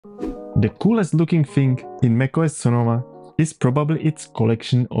The coolest looking thing in macOS Sonoma is probably its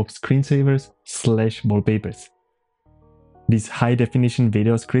collection of screensavers / wallpapers. These high definition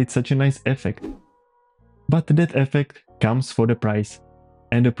videos create such a nice effect. But that effect comes for the price,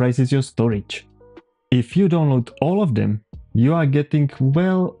 and the price is your storage. If you download all of them, you are getting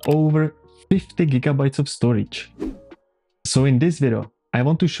well over 50 gigabytes of storage. So in this video, I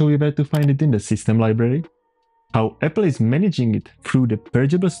want to show you where to find it in the system library, how Apple is managing it through the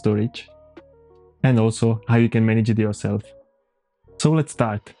Purgeable storage, and also how you can manage it yourself. So let's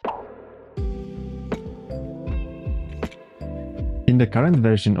start. In the current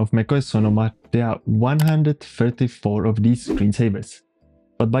version of macOS Sonoma, there are 134 of these screensavers.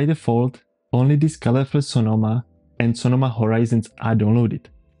 But by default, only these colorful Sonoma and Sonoma Horizons are downloaded.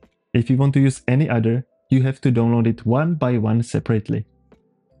 If you want to use any other, you have to download it one by one separately.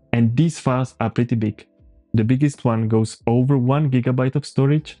 And these files are pretty big. The biggest one goes over 1 gigabyte of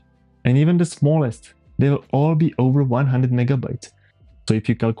storage, and even the smallest, they will all be over 100 megabytes. So if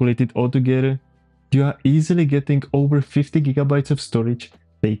you calculate it all together, you are easily getting over 50 gigabytes of storage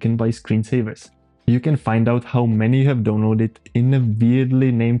taken by screensavers. You can find out how many you have downloaded in a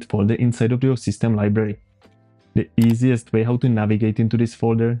weirdly named folder inside of your system library. The easiest way how to navigate into this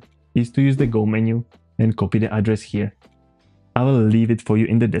folder is to use the Go menu and copy the address here. I will leave it for you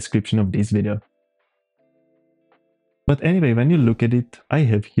in the description of this video. But anyway, when you look at it, I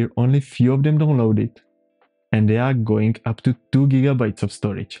have here only few of them downloaded, and they are going up to 2 gigabytes of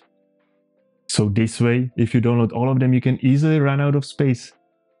storage. So this way, if you download all of them, you can easily run out of space.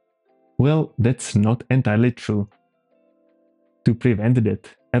 Well, that's not entirely true. To prevent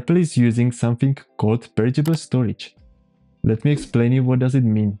that, Apple is using something called Purgeable storage. Let me explain you what does it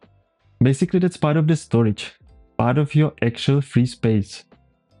mean. Basically, that's part of the storage, part of your actual free space.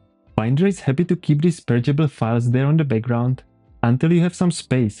 Finder is happy to keep these Purgeable files there on the background until you have some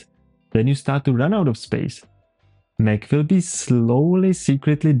space. Then you start to run out of space. Mac will be slowly,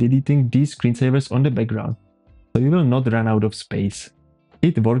 secretly deleting these screensavers on the background, so you will not run out of space.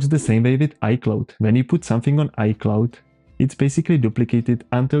 It works the same way with iCloud. When you put something on iCloud, it's basically duplicated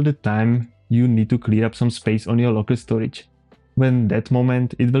until the time you need to clear up some space on your local storage. When that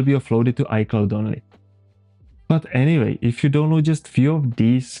moment, it will be offloaded to iCloud only. But anyway, if you download just few of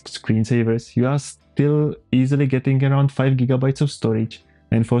these screensavers, you are still easily getting around 5 gigabytes of storage.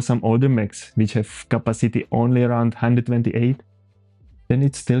 And for some older Macs, which have capacity only around 128, then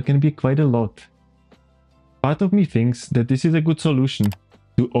it still can be quite a lot. Part of me thinks that this is a good solution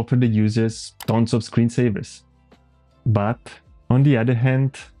to offer the users tons of screensavers. But on the other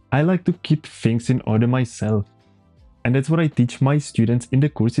hand, I like to keep things in order myself. And that's what I teach my students in the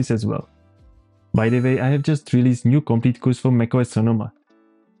courses as well. By the way, I have just released new complete course for macOS Sonoma.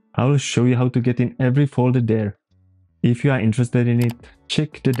 I will show you how to get in every folder there. If you are interested in it,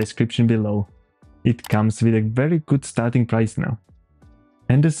 check the description below. It comes with a very good starting price now.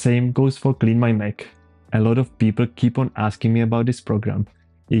 And the same goes for CLEANMYMAC. A lot of people keep on asking me about this program,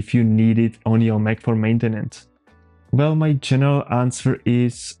 if you need it on your Mac for maintenance. Well, my general answer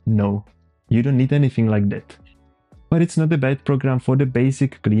is no, you don't need anything like that. But it's not a bad program for the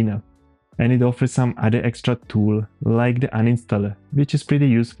basic cleanup, and it offers some other extra tool like the uninstaller, which is pretty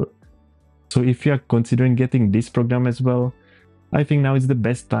useful. So if you are considering getting this program as well, I think now is the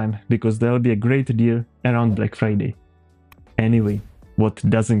best time, because there will be a great deal around Black Friday. Anyway, what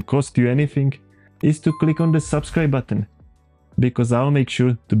doesn't cost you anything is to click on the subscribe button, because I'll make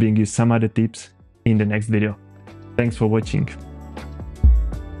sure to bring you some other tips in the next video. Thanks for watching.